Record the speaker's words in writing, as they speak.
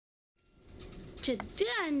You're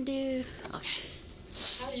done, dude. Okay.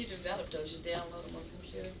 How do you develop those? You download them on the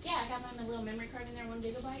computer? Yeah, I got my little memory card in there, 1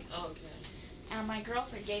 gigabyte. Okay. And my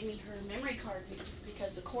girlfriend gave me her memory card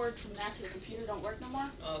because the cord from that to the computer don't work no more.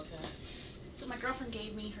 Okay. So my girlfriend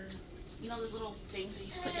gave me her, you know those little things that you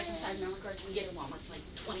just put different size memory cards. You can get at Walmart for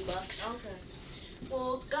like $20. Okay.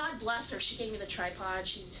 Well, God bless her. She gave me the tripod.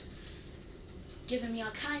 She's given me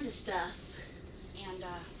all kinds of stuff. And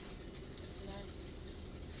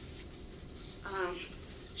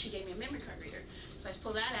she gave me a memory card reader. So I just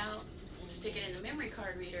pull that out, stick it in the memory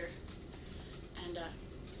card reader, and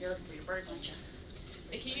you're looking for your birds, aren't you?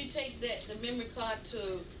 And can you take the memory card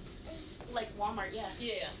to? Like Walmart, yeah.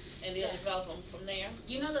 Yeah, and they'll develop them from there.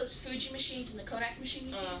 You know those Fuji machines and the Kodak machine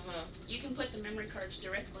you see? Uh-huh. You can put the memory cards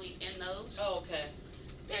directly in those. Oh, okay.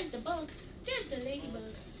 There's the bug. There's the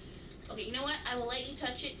ladybug. Okay, you know what? I will let you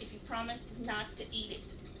touch it if you promise not to eat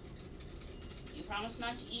it. You promise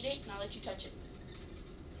not to eat it, and I'll let you touch it.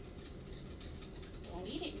 Don't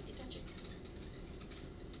eat it, and you can touch it.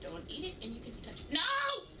 Don't eat it, and you can touch it. No!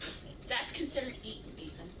 That's considered eating,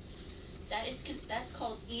 Ethan. That's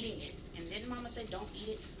called eating it. And didn't Mama say don't eat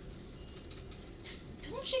it?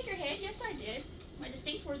 Don't shake your head. Yes, I did. My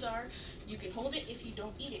distinct words are, you can hold it if you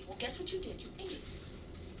don't eat it. Well, guess what you did? You ate it.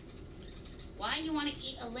 Why you want to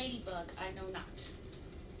eat a ladybug, I know not.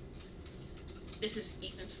 This is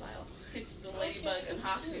Ethan's file. It's the ladybugs and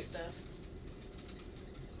hawks and stuff.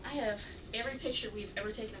 I have every picture we've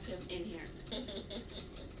ever taken of him in here. Okay,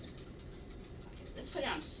 let's put it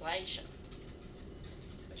on slideshow.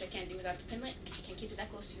 Which I can't do without the Pinlet. I can't keep it that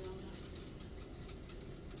close to you long enough.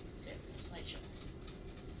 There we go, slideshow.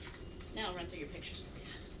 Now I'll run through your pictures for you.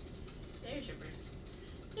 There's your bird.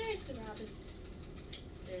 There's the robin.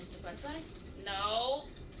 There's the butterfly. No.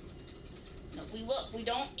 No, we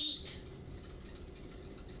don't eat.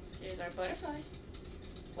 There's our butterfly.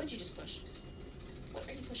 What'd you just push? What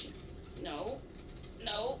are you pushing? No.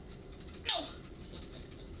 No. No.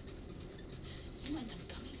 You and them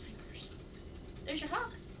gummy fingers. There's your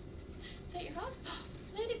hawk. Is that your hawk?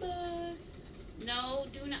 Ladybug. No,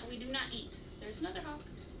 we do not eat. There's another hawk.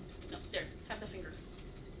 No, there, have the finger.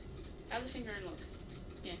 Have the finger and look.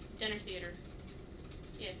 Yeah, dinner theater.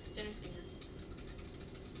 Yeah, dinner finger.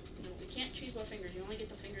 No, we can't choose what fingers. You only get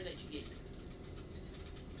the finger that you get.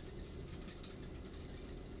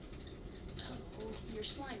 Oh, you're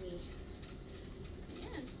slimy.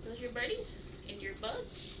 Yes, those are your birdies and your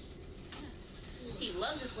bugs. Yeah. He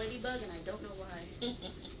loves this ladybug, and I don't know why.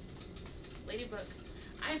 Ladybug.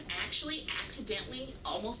 I've actually accidentally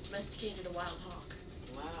almost domesticated a wild hawk.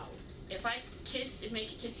 Wow. If I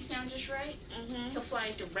make a kissy sound just right, he'll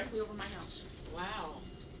fly directly over my house. Wow.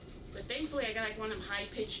 But thankfully, I got like one of them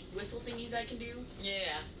high-pitched whistle thingies I can do.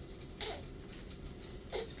 Yeah.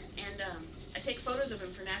 And I take photos of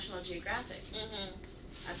him for National Geographic.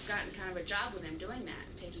 I've gotten kind of a job with them doing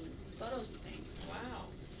that, taking photos and things. Wow.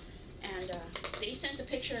 And they sent the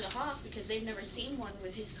picture of the hawk because they've never seen one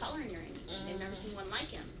with his coloring or anything. They've never seen one like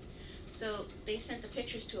him. So they sent the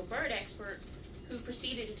pictures to a bird expert who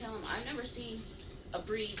proceeded to tell him, I've never seen a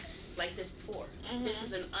breed like this before. This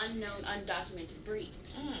is an unknown, undocumented breed.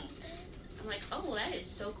 I'm like, oh, well, that is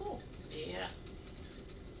so cool. Yeah.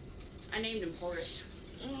 I named him Horus.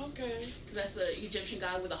 Okay. Because that's the Egyptian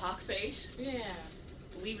god with a hawk face. Yeah.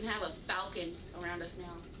 We even have a falcon around us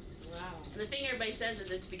now. Wow. And the thing everybody says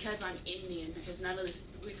is it's because I'm Indian, because none of this,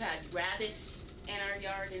 we've had rabbits in our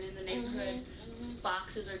yard and in the neighborhood.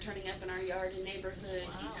 Foxes are turning up in our yard and neighborhood.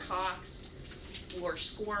 Wow. These hawks, or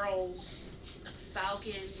squirrels,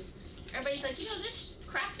 falcons. Everybody's like, you know, this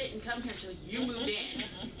crap didn't come here until you moved in.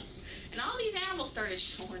 And all these animals started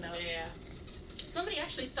showing up. Yeah. Somebody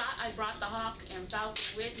actually thought I brought the hawk and falcon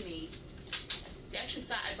with me. They actually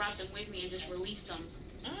thought I brought them with me and just released them.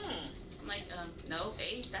 I'm like, no,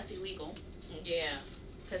 A, that's illegal. Yeah.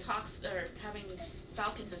 Because hawks are having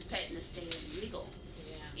falcons as pet in this state is illegal.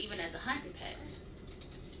 Yeah. Even as a hunting pet.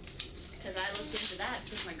 Because I looked into that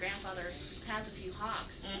because my grandfather has a few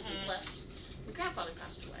hawks. He's left. My grandfather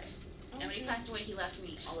passed away. And when he passed away, he left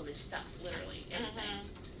me all of his stuff, literally, everything.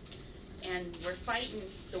 And we're fighting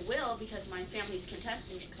the will because my family's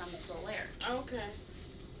contesting it because I'm the sole heir. Okay.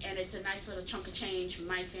 And it's a nice little chunk of change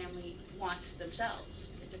my family wants themselves.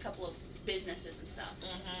 It's a couple of businesses and stuff.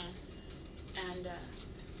 And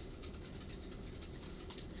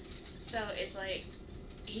so it's like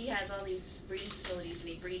he has all these breeding facilities and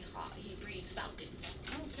he breeds falcons.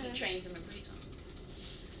 Okay. He trains them and breeds them.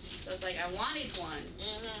 So it's like I wanted one,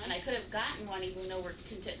 and I could have gotten one even though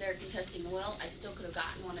they're contesting the will. I still could have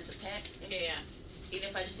gotten one as a pet. Yeah. Even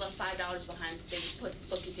if I just left $5 behind, they would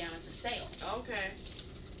book it down as a sale. Okay.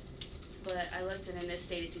 But I looked and it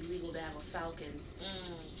stated it's illegal to have a falcon,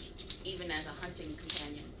 even as a hunting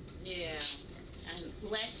companion. Yeah.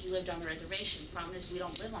 Unless you lived on the reservation. Problem is, we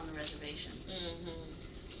don't live on the reservation.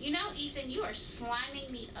 You know, Ethan, you are sliming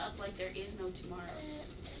me up like there is no tomorrow.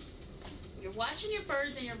 You're watching your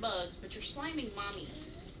birds and your bugs, but you're sliming mommy.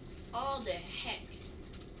 All the heck.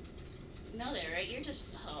 You know that, right? You're just,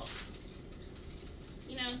 oh.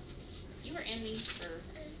 You know, you were in me for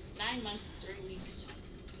 9 months and 3 weeks.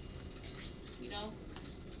 You know?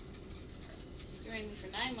 You're in me for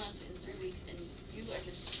 9 months and 3 weeks, and you are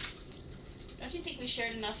just... Don't you think we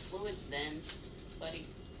shared enough fluids then, buddy?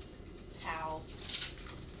 Pal.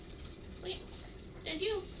 Wait, there's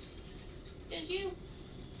you. There's you.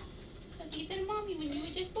 That's Ethan and Mommy when you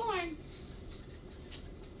were just born.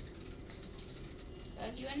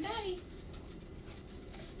 That's you and Daddy.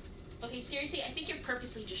 Okay, seriously, I think you're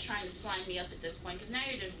purposely just trying to slime me up at this point, because now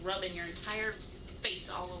you're just rubbing your entire face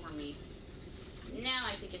all over me. Now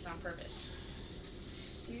I think it's on purpose.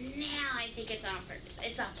 Now I think it's on purpose.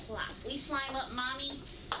 It's a plot. We slime up Mommy.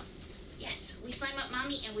 Yes, we slime up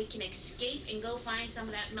Mommy and we can escape and go find some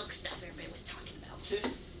of that milk stuff everybody was talking about.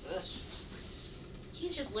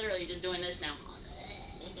 He's just literally just doing this now.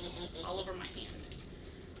 All over my hand.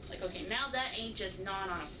 Like, okay, now that ain't just gnawing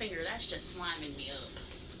on a finger. That's just sliming me up.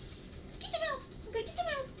 Get them out. Okay, get them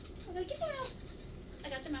out. Okay, get them out. I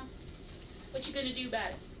got them out. What you gonna do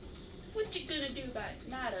about it? What you gonna do about it?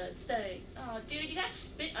 Not a thing. Oh, dude, you got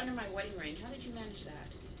spit under my wedding ring. How did you manage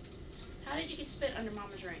that? How did you get spit under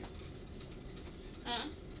Mama's ring? Huh?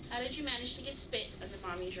 How did you manage to get spit under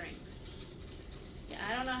Mommy's ring? Yeah,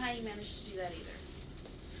 I don't know how you managed to do that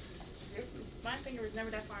either. My finger was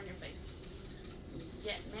never that far in your face.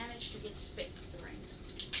 Yet managed to get spit up the ring.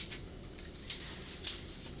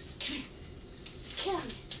 Come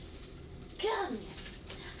here. Come here.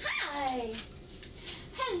 Hi.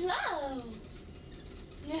 Hello.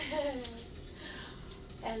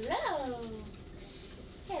 Hello.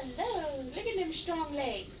 Hello. Look at them strong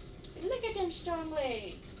legs. Look at them strong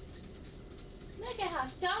legs. Look at how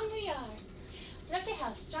strong we are. Look at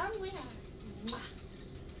how strong we are. Mwah.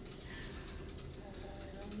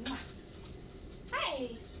 Mwah. Hi.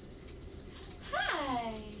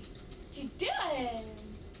 Hi. What you doing?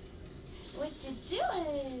 What you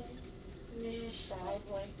doing? Little shy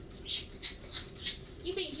boy.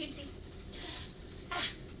 You being cutesy. Ah.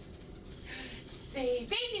 Say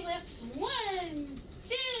baby lips. 1,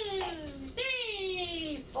 2,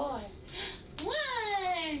 3, 4.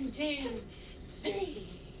 1, 2, 3,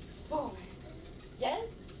 4. Yes?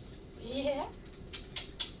 Yeah?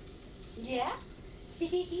 Yeah?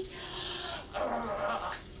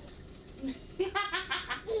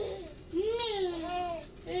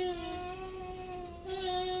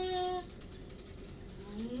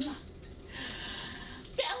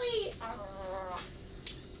 Belly!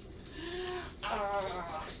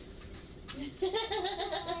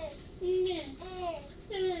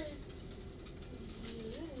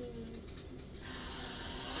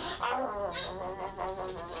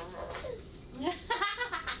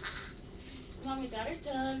 Mommy got her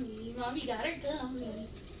tummy. Mommy got her tummy.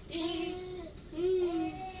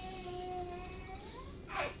 Tummy!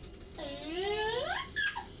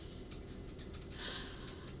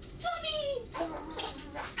 Tummy!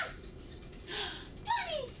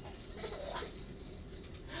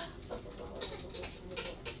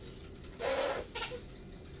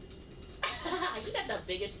 You got the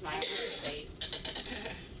biggest smile on your face.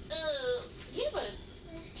 You have a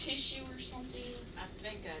tissue or something? I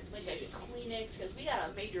think I Like did. a Kleenex, because we got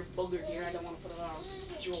a major booger here. I don't want to put it on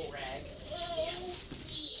a jewel rag.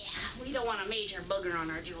 Yeah, we don't want a major booger on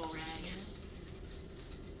our jewel rag.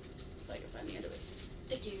 If I can find the end of it.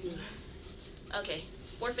 Thank you. Okay,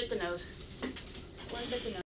 forfeit the nose. Forfeit the nose.